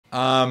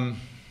Some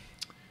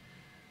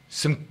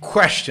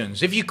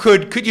questions. If you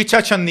could you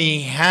touch on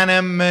the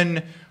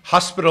Hahnemann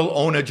Hospital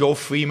owner, Joel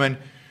Freeman?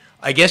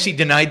 I guess he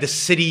denied the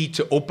city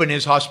to open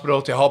his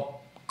hospital to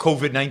help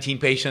COVID-19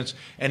 patients,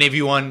 and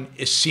everyone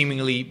is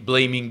seemingly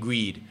blaming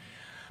greed.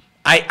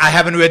 I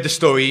haven't read the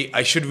story.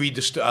 I should read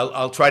the story.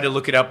 I'll try to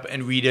look it up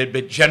and read it.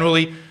 But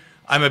generally,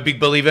 I'm a big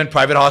believer in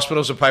private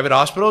hospitals.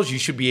 You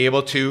should be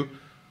able to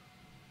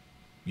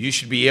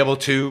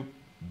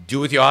do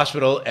with your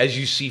hospital as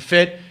you see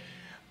fit.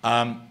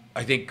 I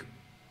think.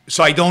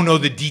 So I don't know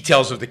the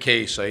details of the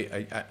case.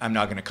 I'm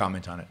not going to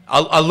comment on it.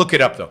 I'll look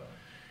it up, though.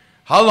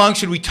 How long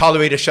should we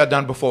tolerate a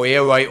shutdown before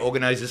ARI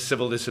organizes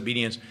civil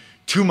disobedience?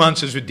 2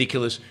 months is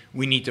ridiculous.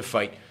 We need to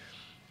fight.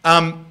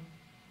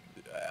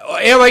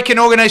 ARI can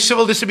organize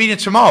civil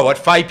disobedience tomorrow. What,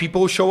 5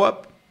 people will show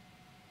up?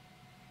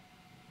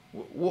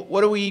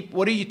 What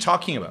are you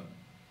talking about?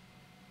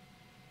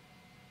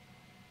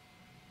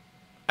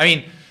 I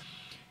mean,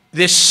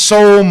 there's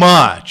so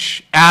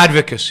much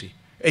advocacy,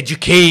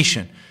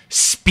 education,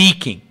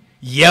 speaking,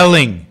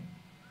 yelling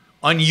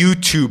on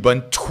YouTube,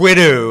 on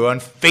Twitter, on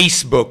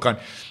Facebook, on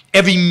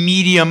every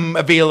medium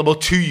available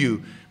to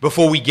you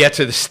before we get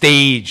to the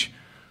stage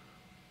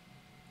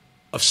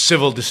of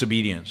civil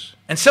disobedience.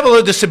 And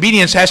civil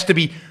disobedience has to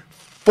be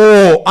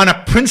on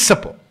a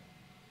principle.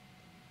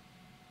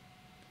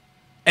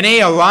 An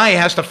ARI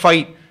has to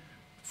fight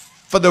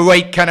for the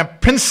right kind of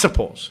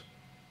principles.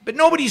 But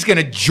nobody's going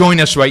to join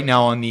us right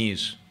now on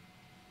these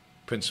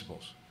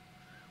principles.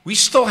 We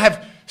still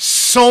have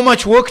so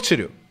much work to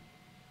do.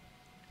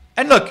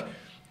 And look,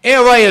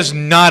 ARI is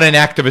not an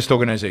activist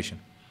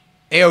organization.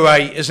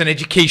 ARI is an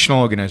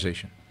educational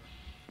organization.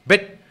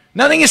 But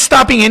nothing is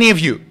stopping any of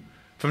you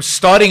from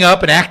starting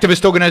up an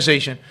activist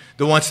organization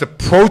that wants to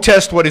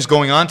protest what is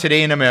going on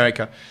today in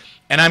America.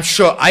 And I'm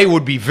sure I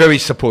would be very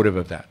supportive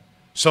of that.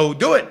 So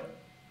do it.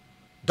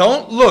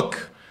 Don't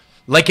look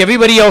like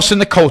everybody else in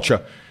the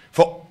culture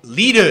for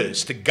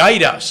leaders to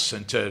guide us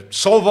and to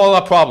solve all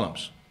our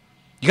problems.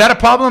 You got a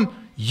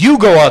problem? You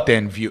go out there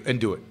and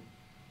do it.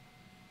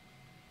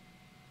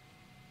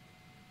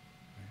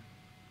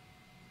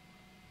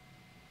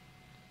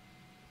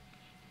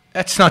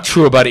 That's not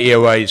true about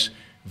ARI's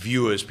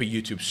viewers per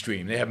YouTube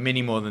stream. They have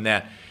many more than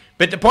that.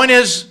 But the point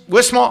is,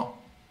 we're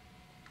small.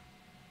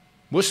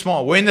 We're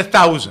small. We're in the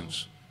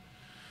thousands.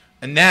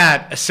 And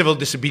that a civil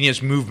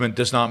disobedience movement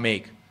does not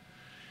make.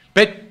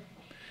 But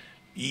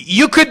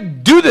you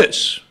could do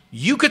this.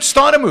 You could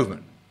start a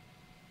movement.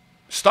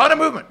 Start a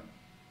movement.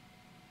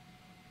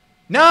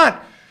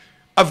 Not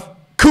of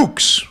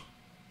kooks,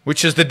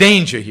 which is the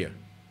danger here.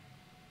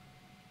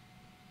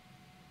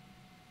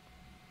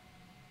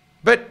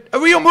 But a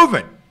real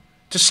movement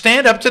to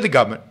stand up to the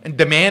government and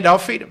demand our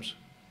freedoms,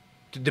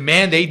 to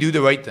demand they do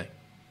the right thing.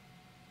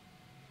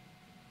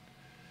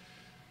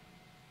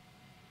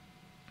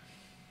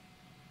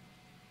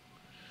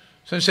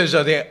 Someone says,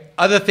 are there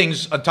other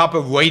things on top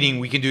of writing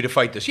we can do to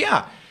fight this?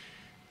 Yeah.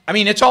 I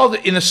mean, it's all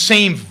in the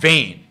same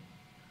vein.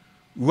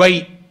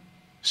 Write,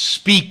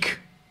 speak,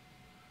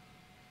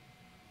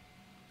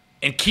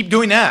 and keep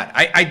doing that.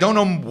 I don't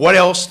know what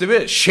else there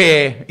is.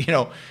 Share,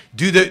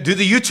 do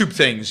the YouTube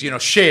things,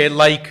 share,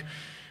 like,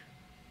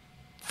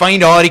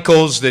 find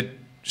articles that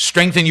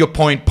strengthen your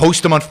point,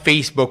 post them on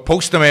Facebook,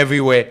 post them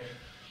everywhere.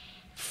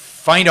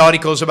 Find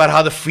articles about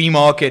how the free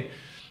market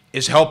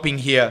is helping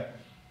here.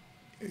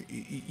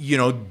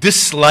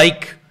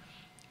 Dislike,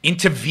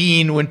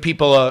 intervene when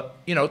people are,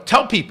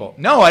 tell people,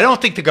 no, I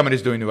don't think the government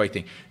is doing the right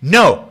thing.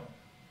 No.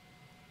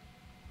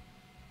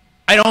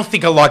 I don't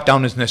think a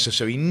lockdown is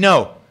necessary.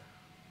 No.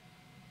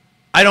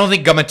 I don't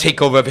think government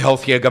takeover of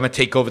healthcare, government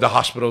takeover of the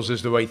hospitals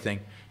is the right thing.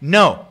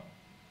 No.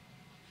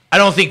 I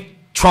don't think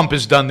Trump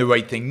has done the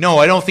right thing. No,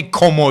 I don't think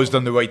Cuomo has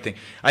done the right thing.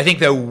 I think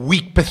they're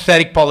weak,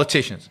 pathetic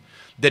politicians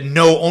that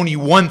know only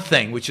one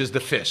thing, which is the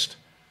fist.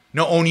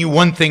 Know only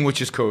one thing,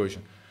 which is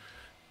coercion.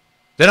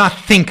 They're not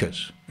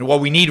thinkers. And what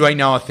we need right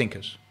now are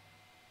thinkers.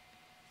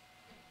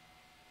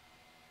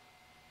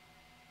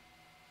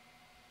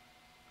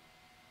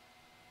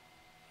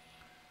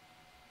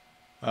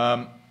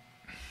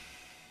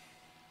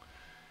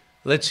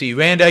 Let's see.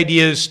 Rand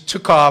ideas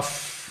took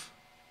off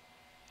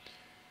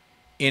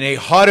in a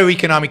harder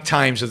economic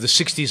times of the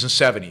 60s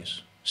and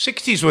 70s.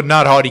 60s were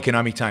not hard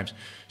economic times.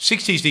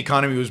 60s, the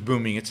economy was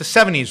booming. It's the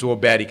 70s were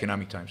bad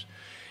economic times.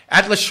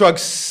 Atlas Shrugged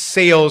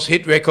sales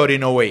hit record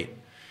in '08.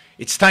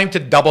 It's time to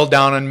double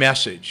down on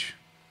message.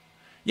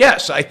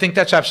 Yes, I think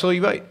that's absolutely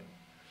right.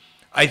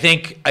 I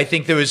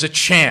think there is a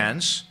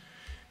chance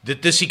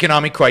that this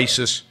economic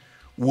crisis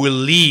will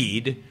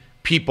lead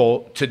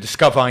people to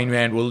discover Ayn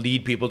Rand, will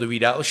lead people to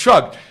read Atlas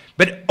Shrugged.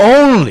 But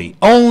only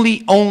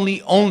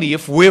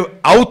if we're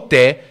out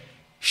there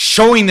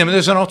showing them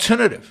there's an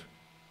alternative.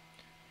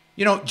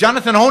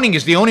 Jonathan Hoenig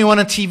is the only one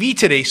on TV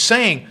today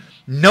saying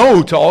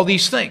no to all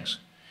these things.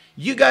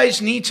 You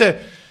guys need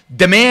to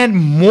demand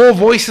more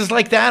voices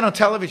like that on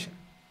television.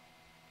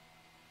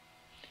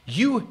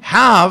 You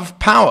have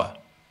power.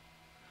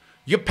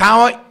 Your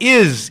power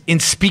is in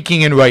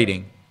speaking and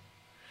writing.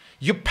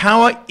 Your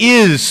power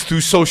is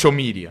through social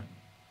media.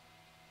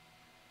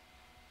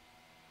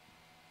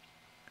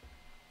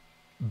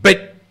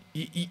 But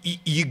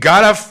you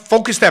gotta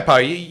focus that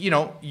power.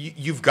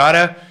 You've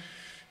gotta,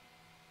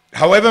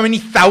 however many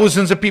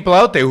thousands of people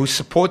out there who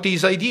support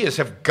these ideas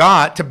have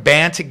got to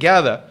band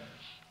together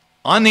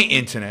on the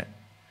internet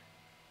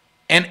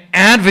and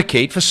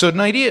advocate for certain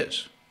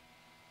ideas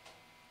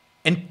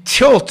and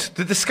tilt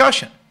the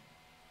discussion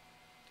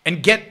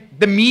and get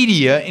the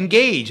media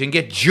engaged and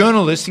get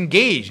journalists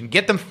engaged and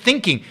get them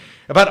thinking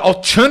about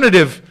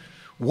alternative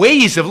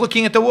ways of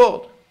looking at the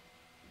world,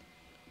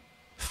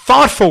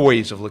 thoughtful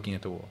ways of looking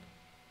at the world.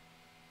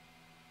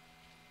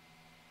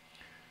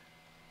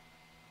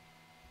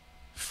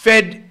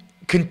 Fed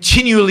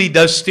continually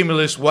does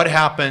stimulus. What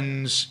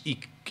happens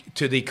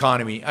to the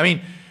economy? I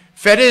mean,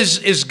 Fed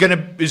is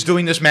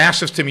doing this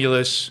massive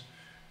stimulus,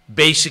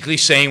 basically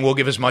saying we'll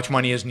give as much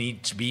money as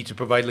needs be to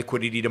provide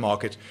liquidity to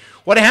markets.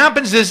 What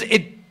happens is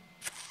it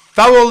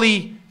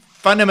thoroughly,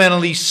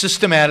 fundamentally,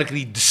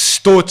 systematically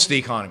distorts the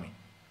economy.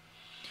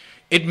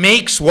 It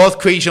makes wealth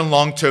creation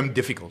long-term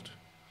difficult.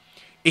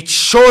 It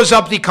shores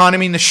up the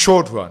economy in the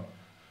short run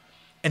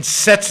and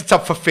sets it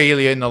up for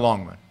failure in the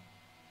long run.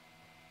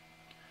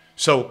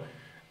 So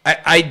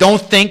I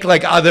don't think,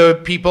 like other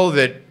people,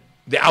 that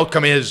the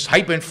outcome is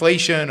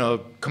hyperinflation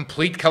or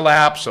complete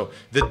collapse or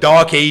the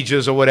dark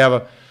ages or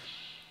whatever.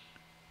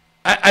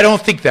 I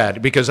don't think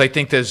that, because I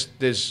think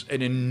there's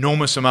an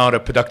enormous amount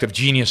of productive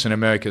genius in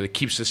America that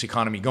keeps this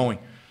economy going.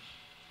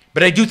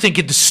 But I do think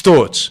it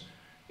distorts,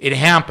 it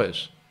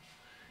hampers,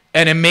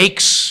 and it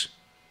makes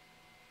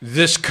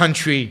this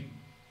country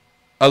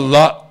a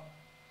lot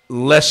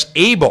less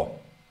able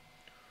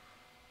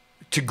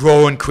to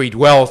grow and create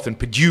wealth and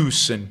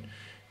produce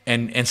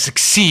and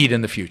succeed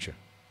in the future.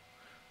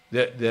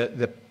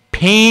 The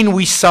pain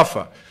we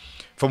suffer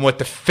from what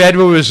the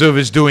Federal Reserve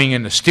is doing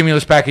and the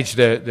stimulus package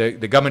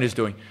the government is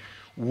doing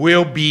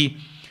will be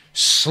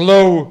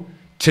slow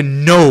to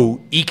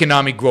no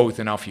economic growth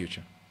in our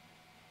future.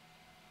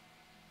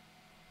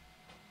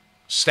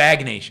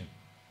 Stagnation,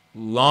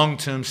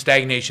 long-term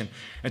stagnation,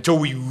 until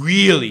we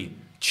really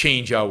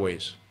change our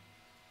ways.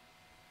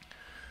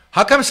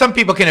 How come some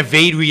people can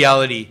evade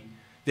reality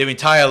their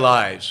entire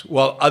lives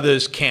while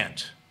others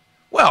can't?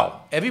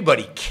 Well,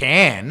 everybody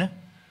can.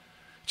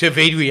 To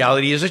evade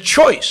reality is a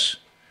choice.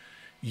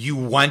 You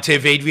want to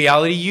evade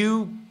reality,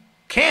 you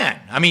can.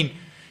 I mean,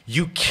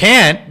 you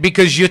can't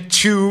because you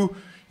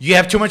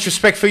have too much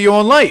respect for your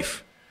own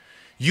life.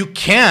 You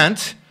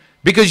can't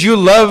because you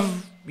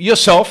love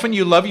yourself and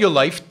you love your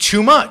life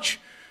too much.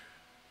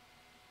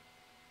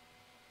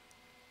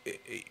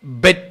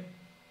 But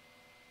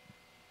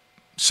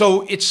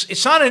so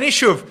it's not an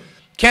issue of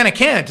can or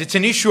can't. It's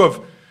an issue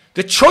of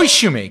the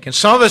choice you make. And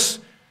some of us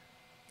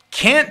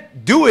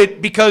can't do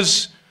it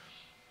because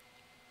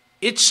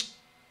it's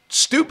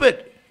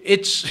stupid.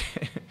 It's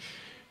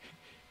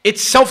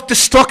it's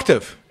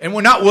self-destructive, and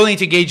we're not willing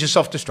to engage in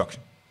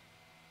self-destruction.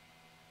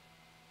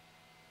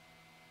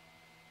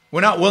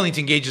 We're not willing to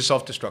engage in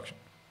self-destruction.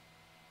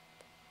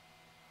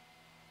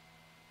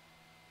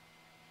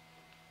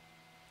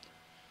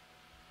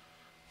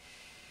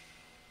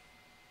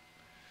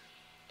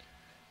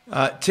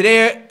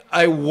 Today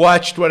I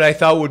watched what I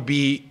thought would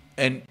be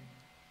an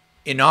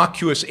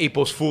innocuous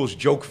April Fool's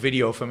joke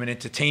video from an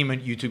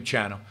entertainment YouTube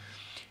channel.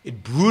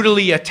 It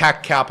brutally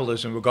attacked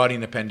capitalism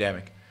regarding the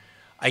pandemic.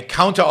 I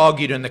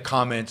counter-argued in the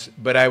comments,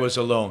 but I was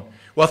alone.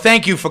 Well,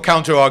 thank you for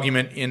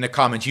counter-argument in the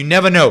comments. You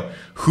never know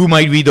who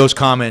might read those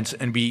comments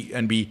and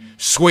be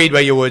swayed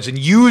by your words, and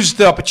use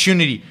the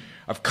opportunity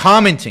of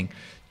commenting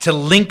to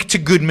link to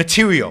good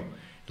material.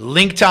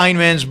 Link to Ayn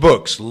Rand's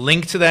books,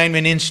 link to the Ayn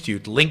Rand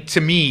Institute, link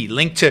to me,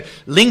 link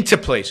to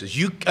places.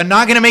 You are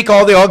not going to make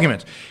all the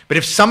arguments. But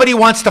if somebody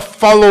wants to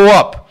follow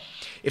up,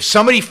 if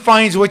somebody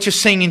finds what you're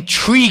saying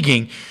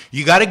intriguing,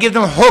 you got to give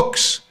them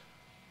hooks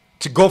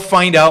to go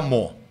find out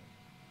more.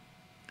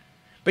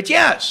 But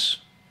yes,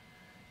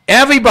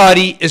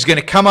 everybody is going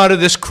to come out of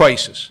this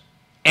crisis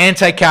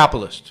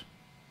anti-capitalist.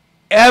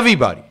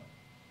 Everybody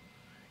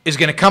is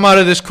going to come out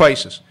of this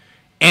crisis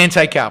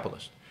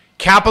anti-capitalist.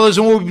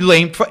 Capitalism will be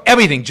blamed for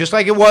everything, just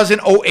like it was in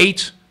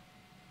 2008,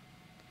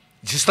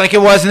 just like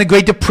it was in the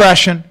Great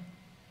Depression.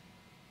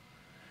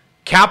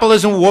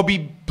 Capitalism will be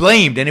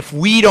blamed, and if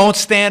we don't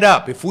stand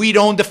up, if we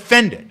don't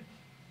defend it,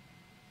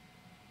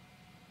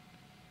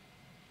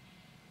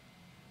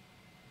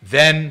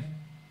 then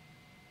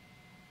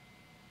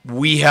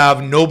we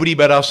have nobody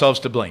but ourselves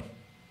to blame.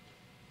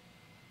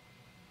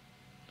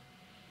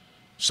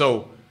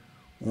 So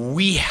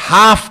we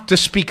have to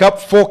speak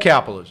up for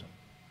capitalism.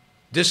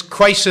 This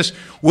crisis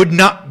would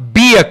not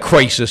be a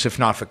crisis if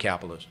not for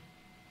capitalism.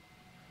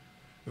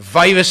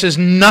 Virus is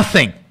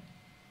nothing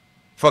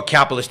for a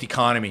capitalist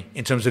economy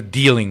in terms of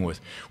dealing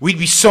with. We'd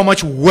be so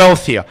much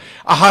wealthier.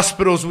 Our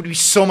hospitals would be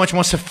so much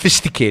more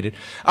sophisticated.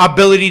 Our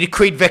ability to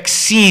create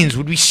vaccines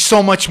would be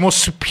so much more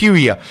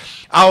superior.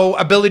 Our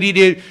ability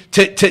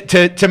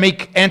to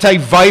make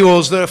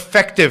antivirals that are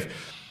effective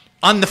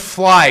on the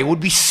fly would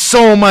be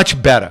so much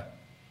better.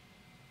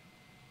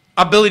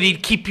 Our ability to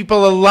keep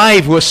people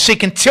alive who are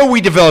sick until we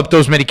develop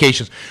those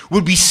medications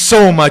would be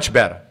so much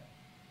better.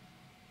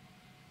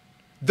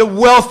 the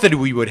wealth that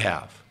we would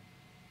have,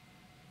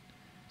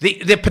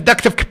 the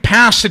productive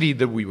capacity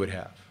that we would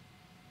have.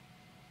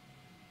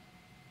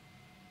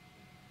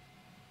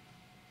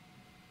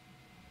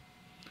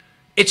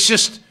 It's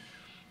just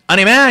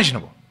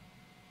unimaginable.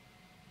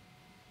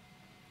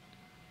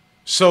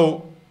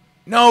 So,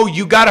 no,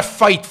 you got to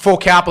fight for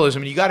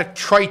capitalism, and you got to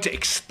try to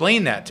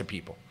explain that to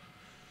people.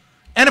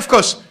 And of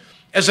course,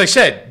 as I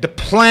said, the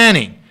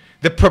planning,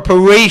 the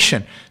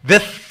preparation, the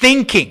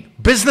thinking.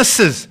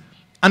 Businesses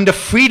under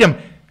freedom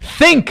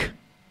think.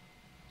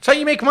 That's how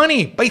you make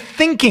money, by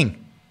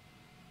thinking.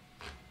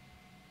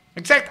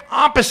 Exact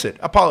opposite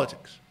of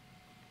politics.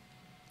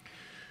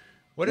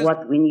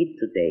 What we need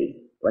today,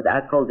 what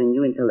I call the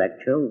new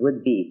intellectual,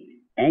 would be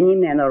any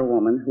man or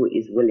woman who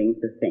is willing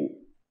to think.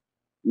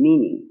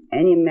 Meaning,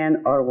 any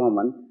man or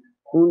woman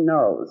who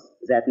knows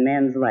that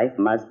man's life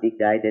must be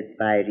guided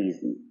by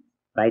reason,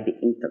 by the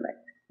intellect,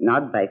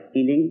 not by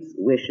feelings,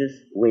 wishes,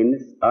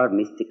 whims, or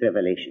mystic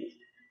revelations.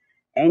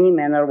 Any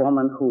man or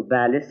woman who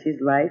values his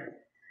life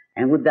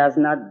and who does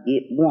not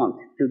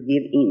want to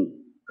give in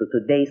to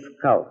today's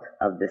cult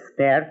of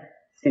despair,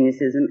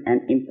 cynicism,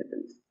 and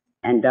impotence,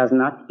 and does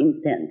not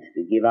intend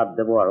to give up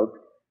the world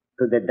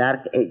to the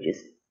dark ages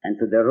and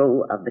to the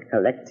rule of the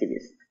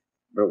collectivist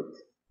brute.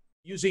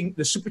 Using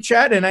the super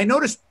chat, and I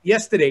noticed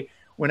yesterday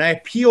when I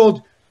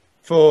appealed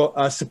for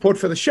support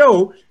for the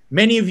show,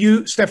 many of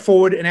you stepped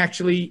forward and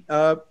actually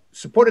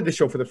supported the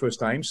show for the first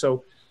time.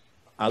 So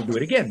I'll do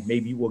it again.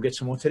 Maybe we'll get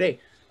some more today.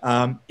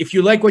 If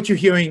you like what you're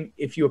hearing,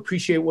 if you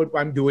appreciate what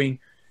I'm doing,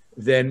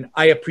 then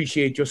I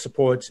appreciate your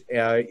support.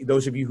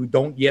 Those of you who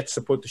don't yet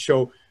support the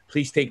show,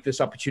 please take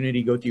this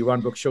opportunity. Go to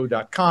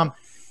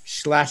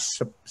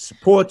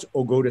yaronbrookshow.com/support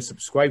or go to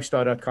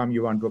subscribestar.com,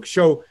 Yaron Brook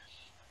Show,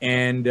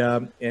 and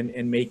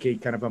make a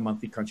kind of a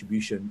monthly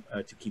contribution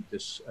to keep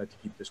this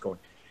going.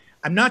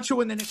 I'm not sure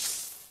when the next